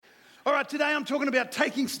All right, today I'm talking about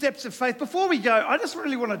taking steps of faith. Before we go, I just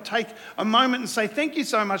really want to take a moment and say thank you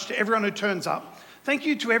so much to everyone who turns up. Thank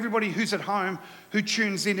you to everybody who's at home, who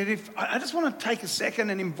tunes in. And I just want to take a second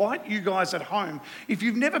and invite you guys at home. If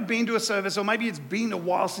you've never been to a service, or maybe it's been a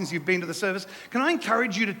while since you've been to the service, can I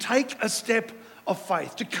encourage you to take a step of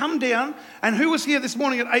faith, to come down. And who was here this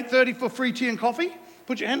morning at 8:30 for free tea and coffee?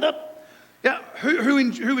 Put your hand up. Yeah,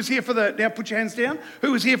 who was here for now put your hands down.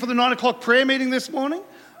 Who was here for the 9 o'clock prayer meeting this morning?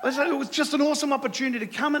 It was just an awesome opportunity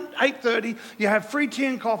to come at 8:30. You have free tea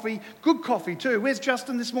and coffee, good coffee too. Where's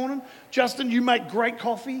Justin this morning? Justin, you make great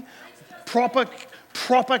coffee, proper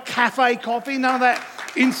cafe coffee, none of that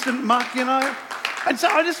instant muck, you know. And so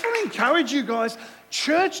I just want to encourage you guys,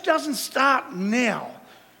 church doesn't start now.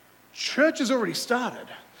 Church has already started.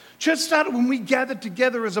 Church started when we gathered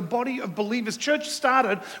together as a body of believers. Church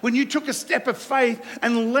started when you took a step of faith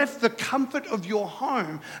and left the comfort of your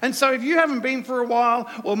home. And so if you haven't been for a while,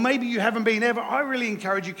 or maybe you haven't been ever, I really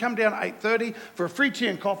encourage you, come down at 8:30 for a free tea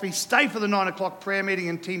and coffee, stay for the 9 o'clock prayer meeting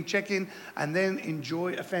and team check-in, and then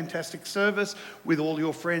enjoy a fantastic service with all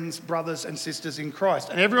your friends, brothers and sisters in Christ.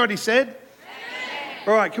 And everybody said? Amen.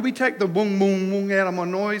 All right, can we take the boom, boom, boom out of my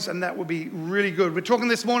noise? And that would be really good. We're talking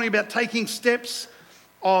this morning about taking steps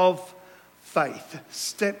of faith.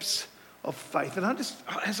 Steps of faith. And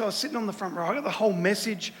as I was sitting on the front row, I got the whole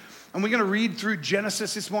message, and we're going to read through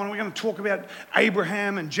Genesis this morning. We're going to talk about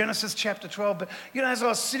Abraham and Genesis chapter 12. But, as I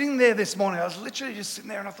was sitting there this morning, I was literally just sitting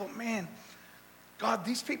there and I thought, man, God,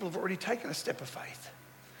 these people have already taken a step of faith.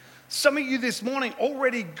 Some of you this morning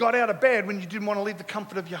already got out of bed when you didn't want to leave the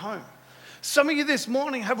comfort of your home. Some of you this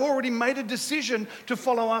morning have already made a decision to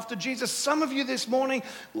follow after Jesus. Some of you this morning,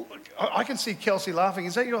 I can see Kelsey laughing.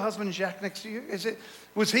 Is that your husband, Jack, next to you?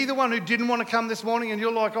 Was he the one who didn't want to come this morning? And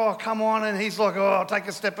you're like, oh, come on. And he's like, oh, I'll take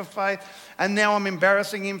a step of faith. And now I'm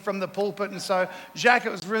embarrassing him from the pulpit. And so, Jack,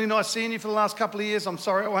 it was really nice seeing you for the last couple of years. I'm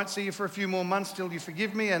sorry I won't see you for a few more months till you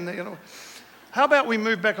forgive me. And, how about we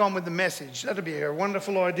move back on with the message? That'd be a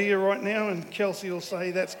wonderful idea right now. And Kelsey will say,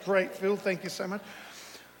 that's great, Phil. Thank you so much.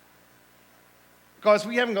 Guys,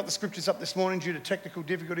 we haven't got the scriptures up this morning due to technical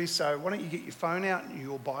difficulties, so why don't you get your phone out and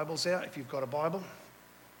your Bibles out if you've got a Bible.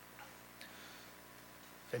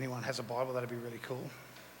 If anyone has a Bible, that'd be really cool.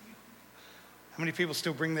 How many people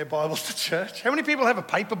still bring their Bibles to church? How many people have a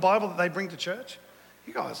paper Bible that they bring to church?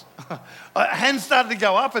 You guys. Hands started to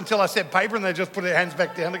go up until I said paper and they just put their hands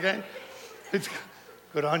back down again. It's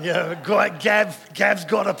good on you. Gav's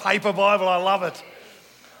got a paper Bible. I love it.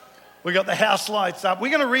 We got the house lights up. We're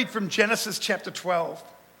going to read from Genesis chapter 12.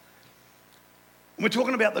 We're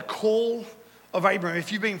talking about the call of Abraham.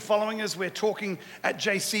 If you've been following us, we're talking at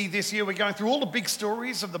JC this year. We're going through all the big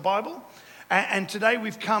stories of the Bible. And today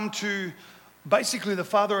we've come to basically the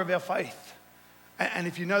father of our faith. And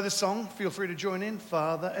if you know the song, feel free to join in.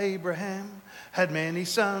 Father Abraham had many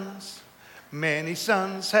sons. Many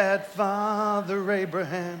sons had Father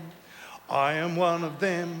Abraham. I am one of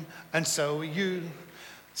them, and so are you.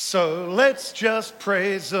 So let's just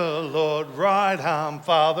praise the Lord, right arm,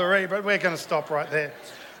 Father Abraham. We're going to stop right there.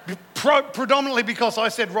 Predominantly because I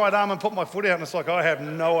said right arm and put my foot out, and it's like, I have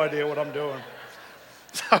no idea what I'm doing.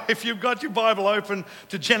 So if you've got your Bible open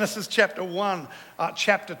to Genesis chapter 1,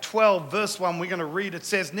 chapter 12, verse 1, we're going to read. It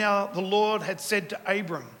says, now the Lord had said to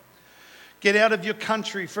Abram, get out of your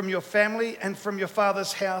country, from your family and from your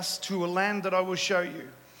father's house to a land that I will show you.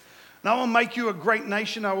 And I will make you a great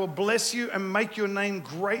nation. I will bless you and make your name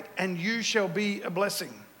great, and you shall be a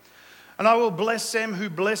blessing. And I will bless them who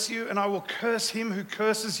bless you, and I will curse him who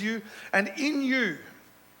curses you. And in you,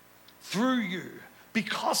 through you,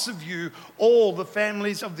 because of you, all the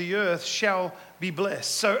families of the earth shall be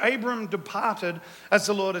blessed. So Abram departed as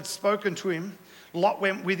the Lord had spoken to him. Lot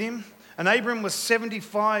went with him. And Abram was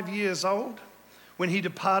 75 years old when he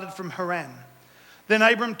departed from Haran. Then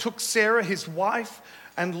Abram took Sarah, his wife,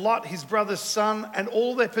 and Lot, his brother's son, and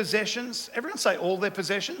all their possessions. Everyone say all their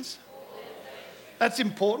possessions. That's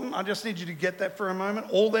important. I just need you to get that for a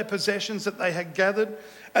moment. All their possessions that they had gathered,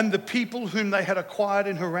 and the people whom they had acquired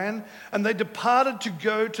in Haran. And they departed to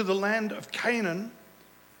go to the land of Canaan.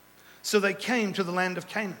 So they came to the land of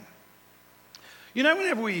Canaan.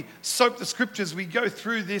 Whenever we soak the scriptures, we go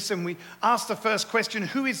through this and we ask the first question,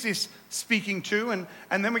 who is this speaking to? And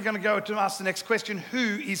then we're going to go to ask the next question, who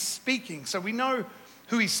is speaking? So we know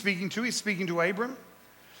who he's speaking to. He's speaking to Abram.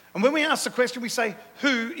 And when we ask the question, we say,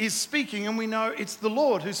 who is speaking? And we know it's the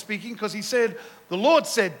Lord who's speaking, because he said, the Lord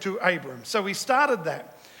said to Abram. So we started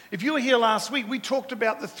that. If you were here last week, we talked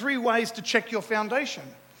about the 3 ways to check your foundation.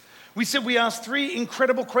 We said we asked 3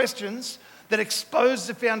 incredible questions that expose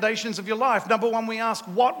the foundations of your life. Number 1, we ask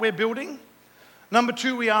what we're building. Number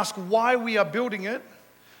 2, we ask why we are building it.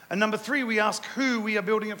 And number 3, we ask who we are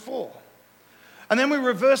building it for. And then we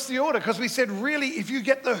reverse the order because we said, really, if you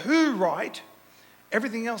get the who right,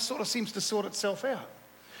 everything else sort of seems to sort itself out.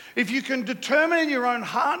 If you can determine in your own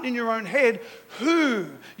heart and in your own head who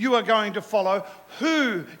you are going to follow,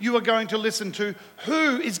 who you are going to listen to,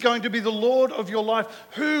 who is going to be the Lord of your life,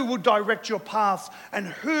 who will direct your paths, and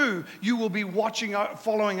who you will be watching,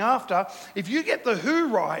 following after, if you get the who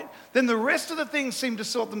right, then the rest of the things seem to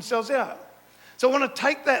sort themselves out. So I want to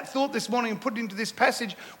take that thought this morning and put it into this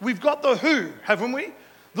passage. We've got the who, haven't we?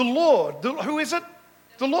 The Lord. Who is it?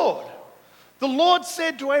 The Lord. The Lord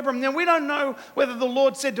said to Abram. Now, we don't know whether the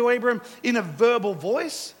Lord said to Abram in a verbal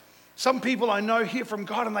voice. Some people I know hear from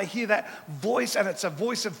God and they hear that voice and it's a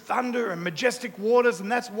voice of thunder and majestic waters,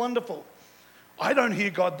 and that's wonderful. I don't hear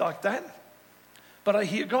God like that, but I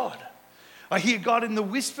hear God. I hear God in the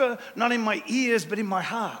whisper, not in my ears, but in my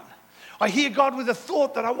heart. I hear God with a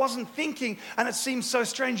thought that I wasn't thinking, and it seems so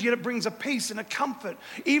strange, yet it brings a peace and a comfort.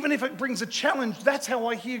 Even if it brings a challenge, that's how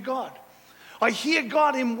I hear God. I hear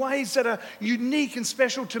God in ways that are unique and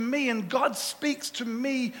special to me, and God speaks to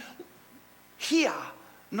me here,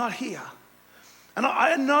 not here. And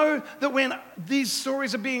I know that when these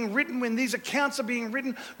stories are being written, when these accounts are being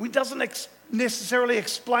written, it doesn't necessarily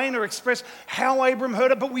explain or express how Abram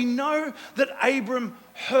heard it, but we know that Abram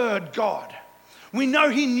heard God. We know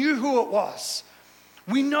he knew who it was.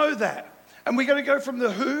 We know that. And we're going to go from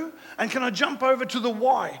the who, and can I jump over to the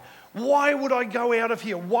why? Why would I go out of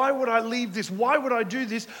here? Why would I leave this? Why would I do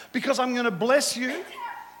this? Because I'm going to bless you.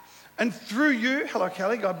 And through you, hello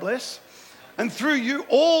Kelly, God bless. And through you,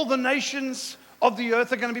 all the nations of the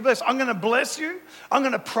earth are going to be blessed. I'm going to bless you. I'm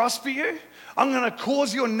going to prosper you. I'm going to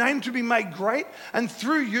cause your name to be made great. And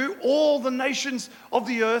through you, all the nations of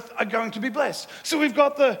the earth are going to be blessed. So we've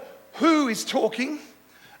got the who is talking.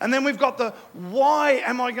 And then we've got the why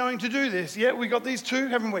am I going to do this? Yeah, we got these two,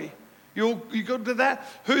 haven't we? You good with that?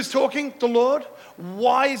 Who's talking? The Lord.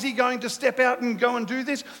 Why is he going to step out and go and do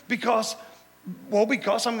this? Because I'm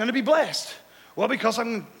going to be blessed. Well, because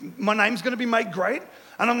my name's going to be made great,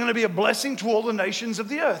 and I'm going to be a blessing to all the nations of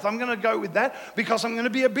the earth. I'm going to go with that because I'm going to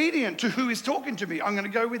be obedient to who is talking to me. I'm going to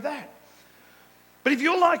go with that. But if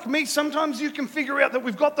you're like me, sometimes you can figure out that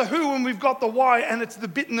we've got the who and we've got the why, and it's the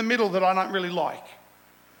bit in the middle that I don't really like.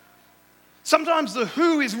 Sometimes the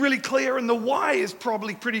who is really clear and the why is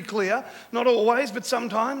probably pretty clear. Not always, but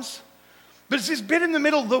sometimes. But it's this bit in the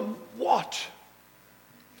middle, the what.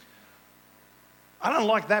 I don't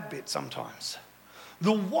like that bit sometimes.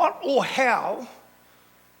 The what or how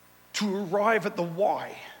to arrive at the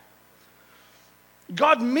why.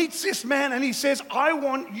 God meets this man and he says, I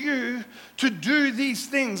want you to do these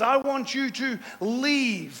things. I want you to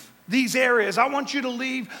leave these areas. I want you to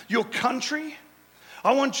leave your country.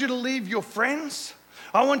 I want you to leave your friends.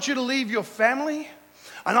 I want you to leave your family.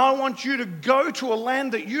 And I want you to go to a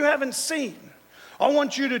land that you haven't seen. I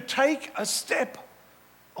want you to take a step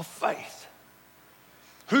of faith.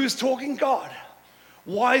 Who's talking? God.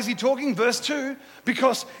 Why is he talking? Verse 2,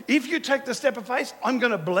 because if you take the step of faith, I'm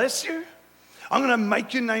going to bless you. I'm going to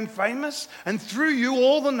make your name famous. And through you,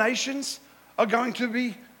 all the nations are going to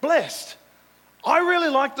be blessed. I really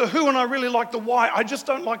like the who and I really like the why. I just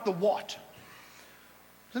don't like the what.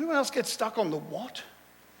 Does anyone else get stuck on the what?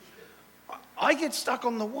 I get stuck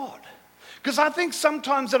on the what. Because I think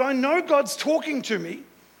sometimes that I know God's talking to me,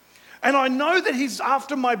 and I know that he's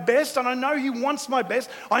after my best, and I know he wants my best.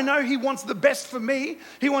 I know he wants the best for me.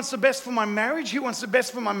 He wants the best for my marriage. He wants the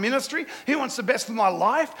best for my ministry. He wants the best for my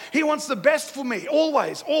life. He wants the best for me,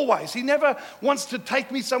 always, always. He never wants to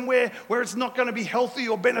take me somewhere where it's not going to be healthy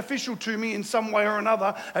or beneficial to me in some way or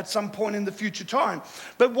another at some point in the future time.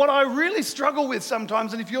 But what I really struggle with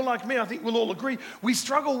sometimes, and if you're like me, I think we'll all agree, we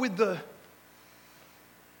struggle with the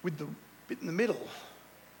bit in the middle,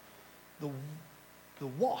 the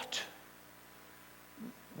what.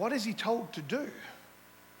 What is he told to do?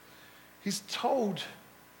 He's told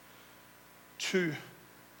to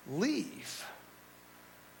leave.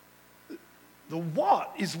 The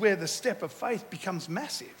what is where the step of faith becomes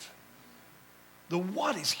massive. The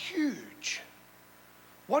what is huge.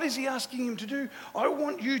 What is he asking him to do? I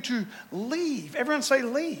want you to leave. Everyone say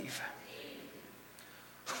leave.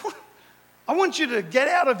 I want you to get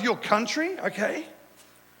out of your country, okay?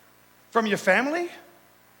 From your family,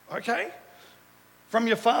 okay? From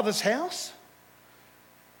your father's house,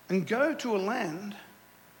 and go to a land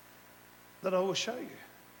that I will show you.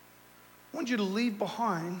 I want you to leave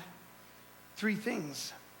behind 3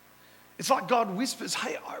 things. It's like God whispers,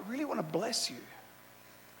 hey, I really want to bless you.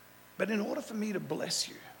 But in order for me to bless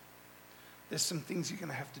you, there's some things you're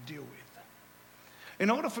going to have to deal with. In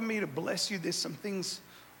order for me to bless you, there's some things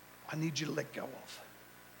I need you to let go of.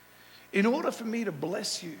 In order for me to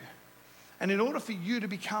bless you, and in order for you to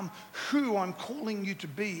become who I'm calling you to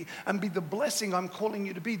be and be the blessing I'm calling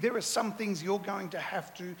you to be, there are some things you're going to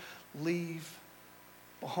have to leave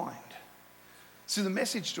behind. So the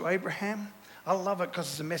message to Abraham, I love it because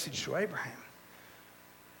it's a message to Abraham,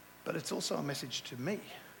 but it's also a message to me.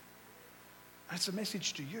 And it's a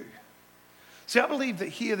message to you. See, I believe that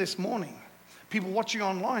here this morning, people watching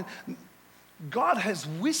online, God has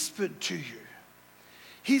whispered to you.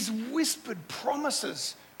 He's whispered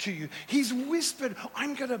promises to you. He's whispered,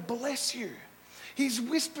 I'm going to bless you. He's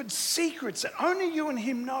whispered secrets that only you and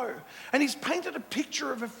him know. And he's painted a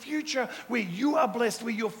picture of a future where you are blessed,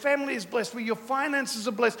 where your family is blessed, where your finances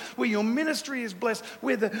are blessed, where your ministry is blessed,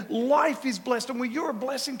 where the life is blessed, and where you're a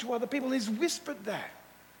blessing to other people. And he's whispered that.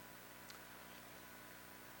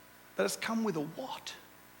 But it's come with a what?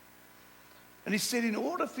 And he said, in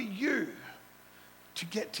order for you to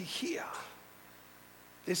get to here,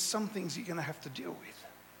 there's some things you're going to have to deal with.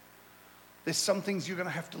 There's some things you're going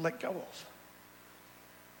to have to let go of.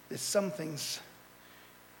 There's some things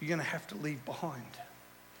you're going to have to leave behind.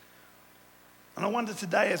 And I wonder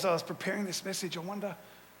today, as I was preparing this message, I wonder,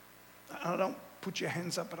 and I don't put your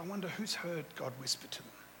hands up, but I wonder who's heard God whisper to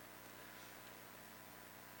them.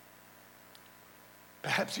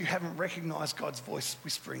 Perhaps you haven't recognized God's voice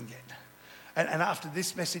whispering yet. And after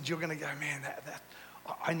this message, you're going to go, man,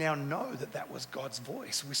 I now know that was God's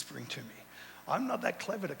voice whispering to me. I'm not that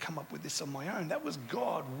clever to come up with this on my own. That was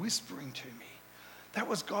God whispering to me. That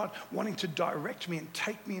was God wanting to direct me and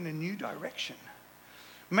take me in a new direction.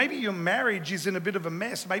 Maybe your marriage is in a bit of a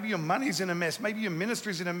mess. Maybe your money's in a mess. Maybe your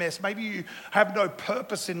ministry's in a mess. Maybe you have no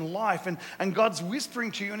purpose in life. And God's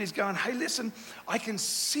whispering to you and he's going, hey, listen, I can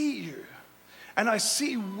see you and I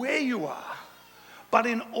see where you are. But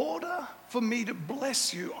in order for me to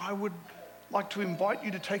bless you, I would like to invite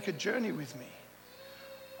you to take a journey with me.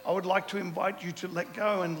 I would like to invite you to let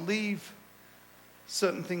go and leave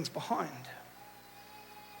certain things behind.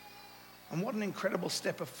 And what an incredible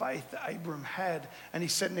step of faith that Abram had. And he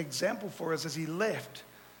set an example for us as he left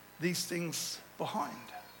these things behind.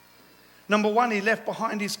 Number one, he left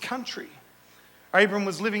behind his country. Abram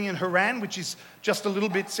was living in Haran, which is just a little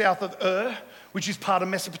bit south of Ur, which is part of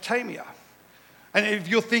Mesopotamia. And if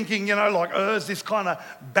you're thinking, like Ur's this kind of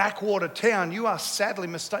backwater town, you are sadly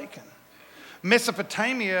mistaken.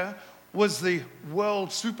 Mesopotamia was the world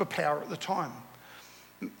superpower at the time.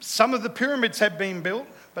 Some of the pyramids had been built,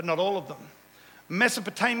 but not all of them.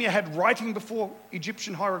 Mesopotamia had writing before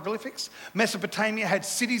Egyptian hieroglyphics. Mesopotamia had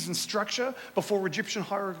cities and structure before Egyptian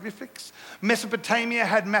hieroglyphics. Mesopotamia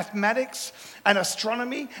had mathematics and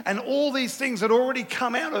astronomy, and all these things had already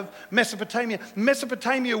come out of Mesopotamia.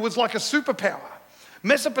 Mesopotamia was like a superpower.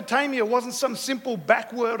 Mesopotamia wasn't some simple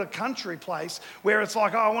backward country place where it's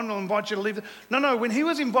like, oh, I want to invite you to leave. No, when he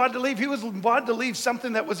was invited to leave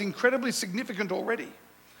something that was incredibly significant already.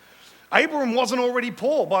 Abram wasn't already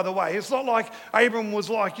poor, by the way. It's not like Abram was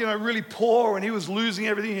like, really poor and he was losing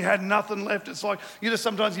everything. He had nothing left. It's like,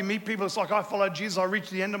 sometimes you meet people, it's like, I followed Jesus, I reached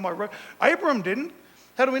the end of my road. Abram didn't.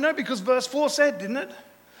 How do we know? Because verse 4 said, didn't it?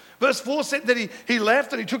 Verse 4 said that he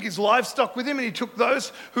left and he took his livestock with him and he took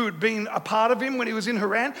those who had been a part of him when he was in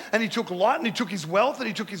Haran, and he took Lot and he took his wealth and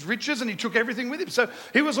he took his riches and he took everything with him. So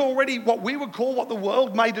he was already what we would call, what the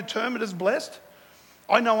world may determine as blessed.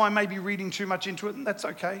 I know I may be reading too much into it, and that's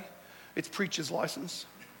okay. It's preacher's license.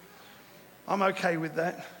 I'm okay with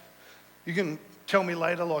that. You can tell me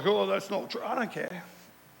later like, oh, that's not true. I don't care.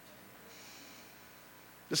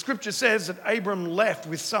 The scripture says that Abram left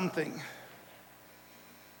with something.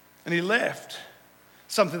 And he left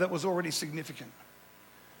something that was already significant.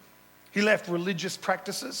 He left religious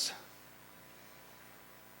practices.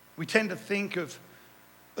 We tend to think of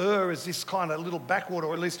Ur as this kind of little backwater,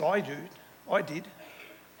 or at least I did.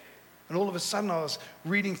 And all of a sudden I was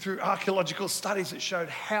reading through archaeological studies that showed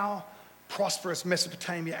how prosperous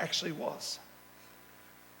Mesopotamia actually was.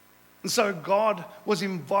 And so God was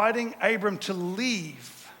inviting Abram to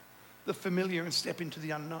leave the familiar and step into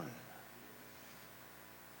the unknown.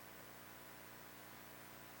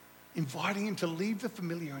 Inviting him to leave the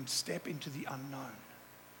familiar and step into the unknown.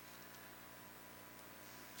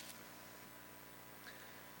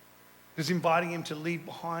 He was inviting him to leave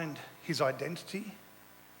behind his identity.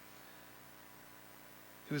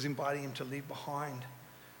 He was inviting him to leave behind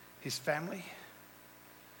his family,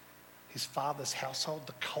 his father's household,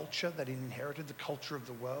 the culture that he inherited, the culture of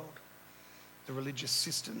the world, the religious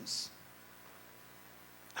systems.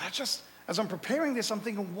 And as I'm preparing this, I'm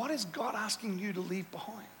thinking, what is God asking you to leave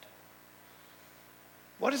behind?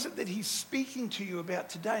 What is it that he's speaking to you about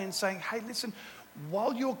today and saying, hey, listen,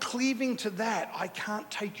 while you're cleaving to that, I can't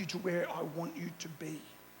take you to where I want you to be.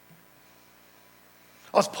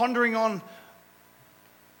 I was pondering on,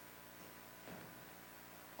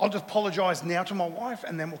 I'll just apologise now to my wife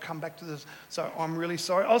and then we'll come back to this. So I'm really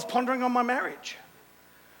sorry. I was pondering on my marriage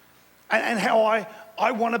and how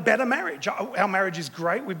I want a better marriage. Our marriage is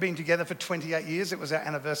great. We've been together for 28 years. It was our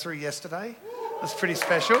anniversary yesterday. It's pretty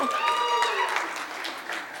special.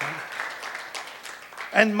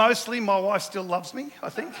 And mostly my wife still loves me, I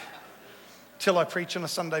think, till I preach on a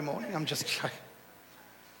Sunday morning. I'm just joking.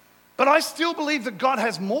 But I still believe that God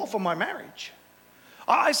has more for my marriage.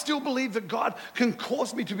 I still believe that God can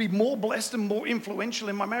cause me to be more blessed and more influential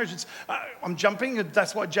in my marriage. I'm jumping.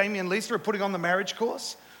 That's why Jamie and Lisa are putting on the marriage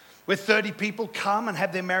course, where 30 people come and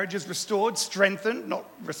have their marriages restored, strengthened, not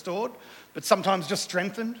restored, but sometimes just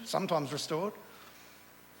strengthened, sometimes restored,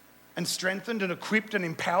 and strengthened and equipped and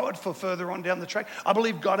empowered for further on down the track. I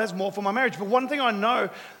believe God has more for my marriage. But one thing I know,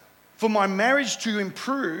 for my marriage to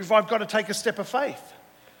improve, I've got to take a step of faith.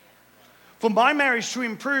 For my marriage to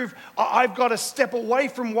improve, I've got to step away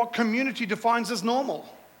from what community defines as normal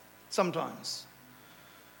sometimes.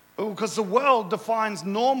 Because the world defines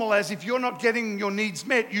normal as if you're not getting your needs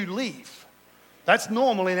met, you leave. That's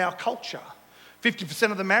normal in our culture. 50%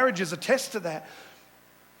 of the marriages attest to that.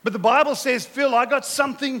 But the Bible says, Phil, I got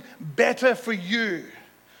something better for you.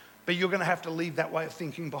 But you're going to have to leave that way of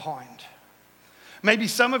thinking behind. Maybe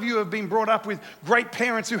some of you have been brought up with great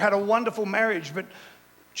parents who had a wonderful marriage, but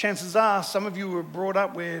chances are some of you were brought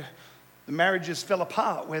up where the marriages fell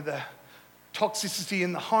apart, where the toxicity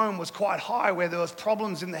in the home was quite high, where there was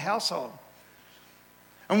problems in the household.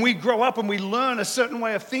 And we grow up and we learn a certain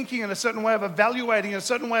way of thinking and a certain way of evaluating, a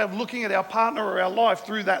certain way of looking at our partner or our life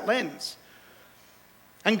through that lens.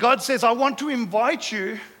 And God says, I want to invite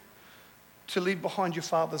you to leave behind your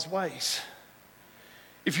father's ways.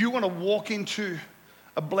 If you want to walk into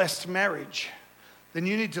a blessed marriage, then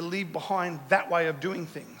you need to leave behind that way of doing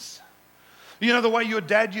things. You know the way your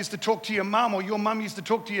dad used to talk to your mum or your mum used to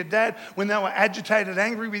talk to your dad when they were agitated,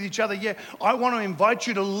 angry with each other? Yeah, I want to invite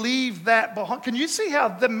you to leave that behind. Can you see how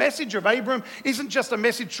the message of Abram isn't just a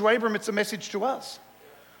message to Abram, it's a message to us?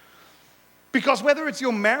 Because whether it's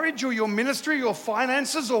your marriage or your ministry or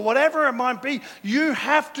finances or whatever it might be, you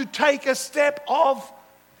have to take a step of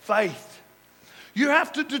faith. You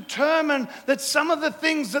have to determine that some of the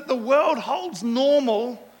things that the world holds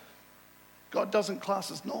normal, God doesn't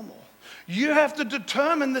class as normal. You have to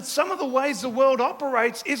determine that some of the ways the world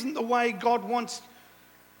operates isn't the way God wants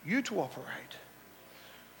you to operate.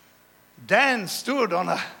 Dan stood on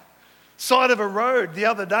a side of a road the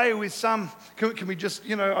other day with some, can we just,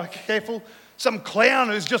 careful, some clown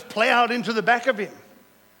who's just plowed into the back of him.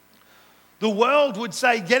 The world would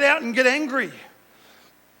say, get out and get angry.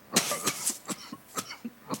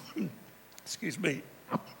 Excuse me.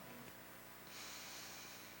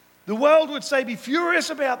 The world would say, be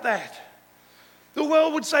furious about that. The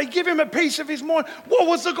world would say, give him a piece of his mind. What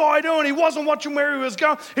was the guy doing? He wasn't watching where he was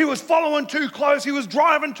going. He was following too close. He was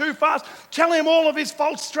driving too fast. Tell him all of his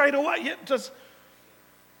faults straight away.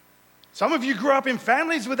 Some of you grew up in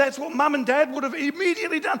families where that's what mum and dad would have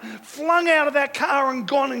immediately done. Flung out of that car and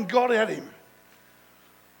gone and got at him.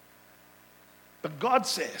 But God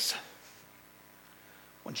says,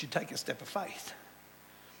 once you take a step of faith,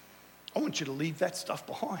 I want you to leave that stuff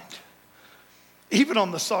behind. Even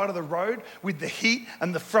on the side of the road with the heat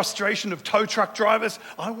and the frustration of tow truck drivers,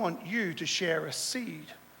 I want you to share a seed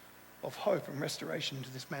of hope and restoration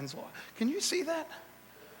into this man's life. Can you see that?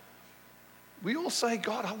 We all say,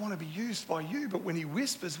 God, I want to be used by you, but when he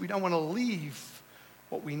whispers, we don't want to leave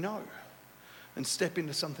what we know and step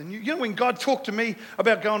into something new. You know, when God talked to me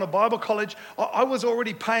about going to Bible college, I was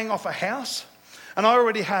already paying off a house. And I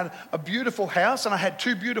already had a beautiful house, and I had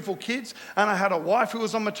 2 beautiful kids, and I had a wife who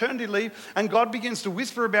was on maternity leave, and God begins to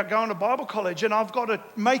whisper about going to Bible college, and I've got to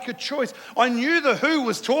make a choice. I knew the who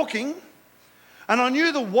was talking, and I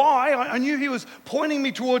knew the why. I knew he was pointing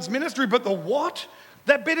me towards ministry, but the what,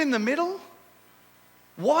 that bit in the middle,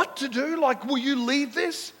 what to do? Like, will you leave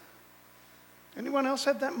this? Anyone else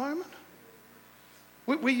had that moment?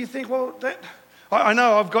 Where you think, well, I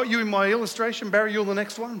know I've got you in my illustration. Barry, you're the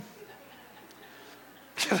next one.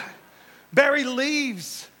 Barry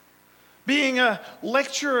leaves being a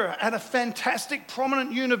lecturer at a fantastic,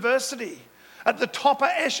 prominent university at the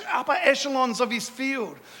upper echelons of his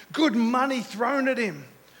field. Good money thrown at him.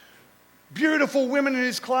 Beautiful women in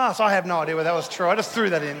his class. I have no idea whether that was true. I just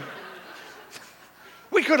threw that in.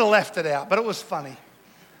 We could have left it out, but it was funny.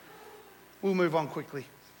 We'll move on quickly.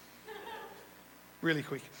 Really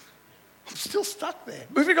quick. I'm still stuck there.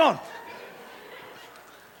 Moving on.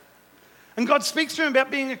 And God speaks to him about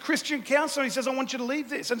being a Christian counselor. He says, I want you to leave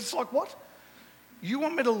this. And it's like, what? You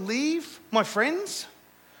want me to leave my friends?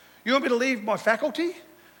 You want me to leave my faculty?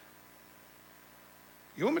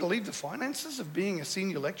 You want me to leave the finances of being a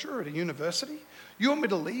senior lecturer at a university? You want me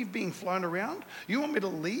to leave being flown around? You want me to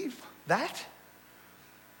leave that?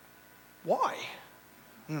 Why?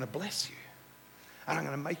 I'm going to bless you. And I'm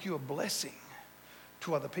going to make you a blessing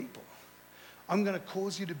to other people. I'm going to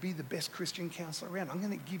cause you to be the best Christian counselor around. I'm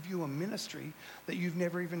going to give you a ministry that you've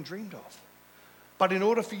never even dreamed of. But in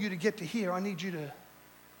order for you to get to here, I need you to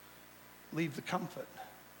leave the comfort,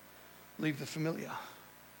 leave the familiar,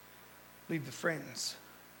 leave the friends.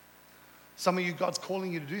 Some of you, God's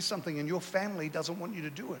calling you to do something and your family doesn't want you to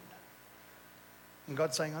do it. And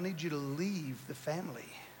God's saying, I need you to leave the family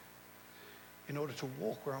in order to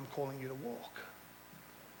walk where I'm calling you to walk.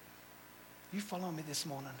 You follow me this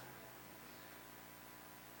morning?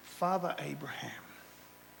 Father Abraham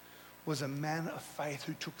was a man of faith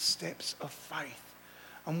who took steps of faith.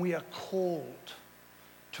 And we are called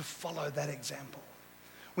to follow that example.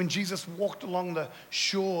 When Jesus walked along the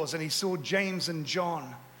shores and he saw James and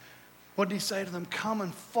John, what did he say to them? Come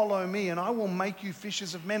and follow me and I will make you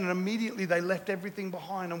fishers of men. And immediately they left everything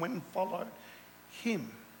behind and went and followed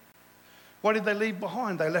him. What did they leave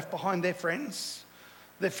behind? They left behind their friends,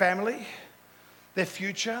 their family, their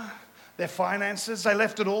future, their finances. They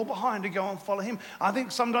left it all behind to go and follow him. I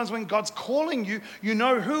think sometimes when God's calling you, you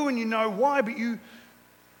know who and you know why, but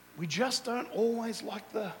we just don't always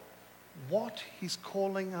like the what he's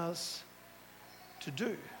calling us to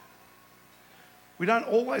do. We don't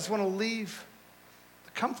always want to leave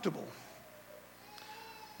the comfortable.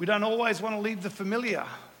 We don't always want to leave the familiar,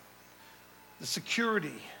 the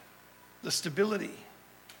security, the stability.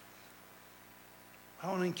 I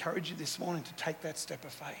want to encourage you this morning to take that step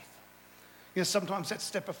of faith. You know, sometimes that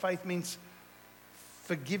step of faith means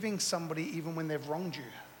forgiving somebody even when they've wronged you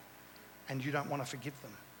and you don't want to forgive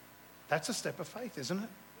them. That's a step of faith, isn't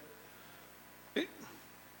it?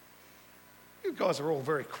 You guys are all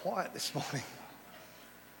very quiet this morning.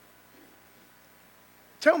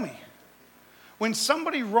 Tell me, when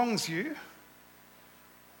somebody wrongs you,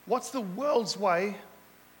 what's the world's way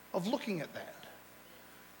of looking at that?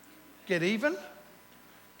 Get even?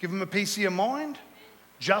 Give them a piece of your mind?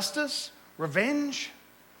 Justice? Revenge?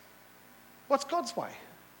 What's God's way?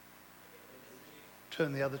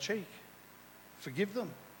 Turn the other cheek. Forgive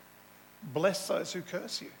them. Bless those who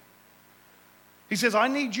curse you. He says, I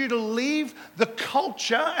need you to leave the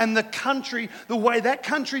culture and the country, the way that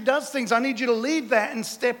country does things. I need you to leave that and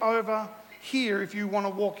step over here if you want to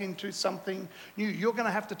walk into something new. You're going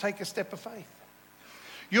to have to take a step of faith.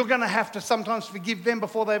 You're going to have to sometimes forgive them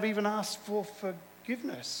before they've even asked for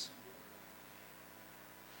forgiveness.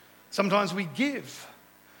 Sometimes we give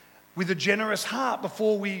with a generous heart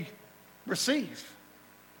before we receive.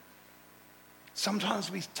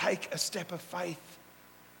 Sometimes we take a step of faith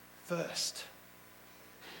first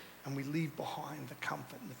and we leave behind the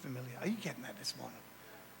comfort and the familiar. Are you getting that this morning?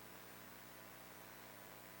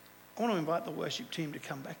 I want to invite the worship team to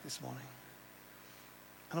come back this morning.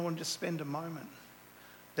 And I want to just spend a moment.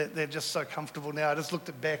 They're just so comfortable now. I just looked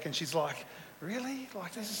at Beck and she's like, really?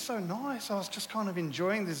 Like, this is so nice. I was just kind of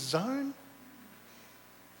enjoying this zone.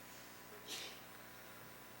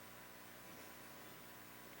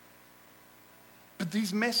 But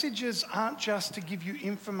these messages aren't just to give you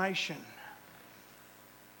information,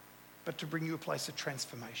 but to bring you a place of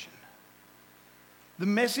transformation. The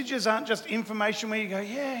messages aren't just information where you go,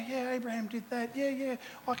 yeah, Abraham did that. Yeah,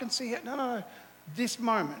 I can see it. No. This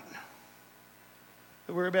moment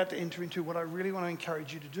that we're about to enter into, what I really want to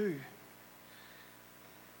encourage you to do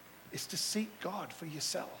is to seek God for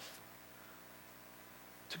yourself.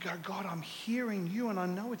 To go, God, I'm hearing you and I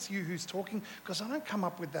know it's you who's talking because I don't come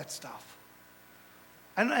up with that stuff.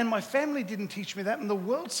 And my family didn't teach me that, and the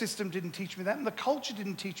world system didn't teach me that, and the culture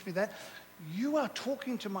didn't teach me that. You are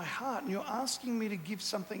talking to my heart, and you're asking me to give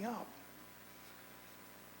something up,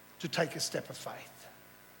 to take a step of faith,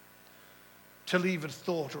 to leave a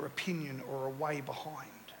thought or opinion or a way behind,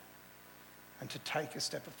 and to take a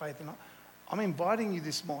step of faith. And I'm inviting you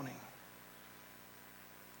this morning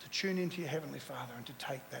to tune into your Heavenly Father and to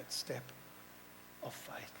take that step of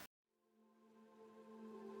faith.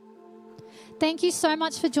 Thank you so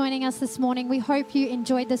much for joining us this morning. We hope you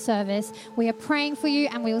enjoyed the service. We are praying for you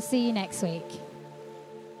and we will see you next week.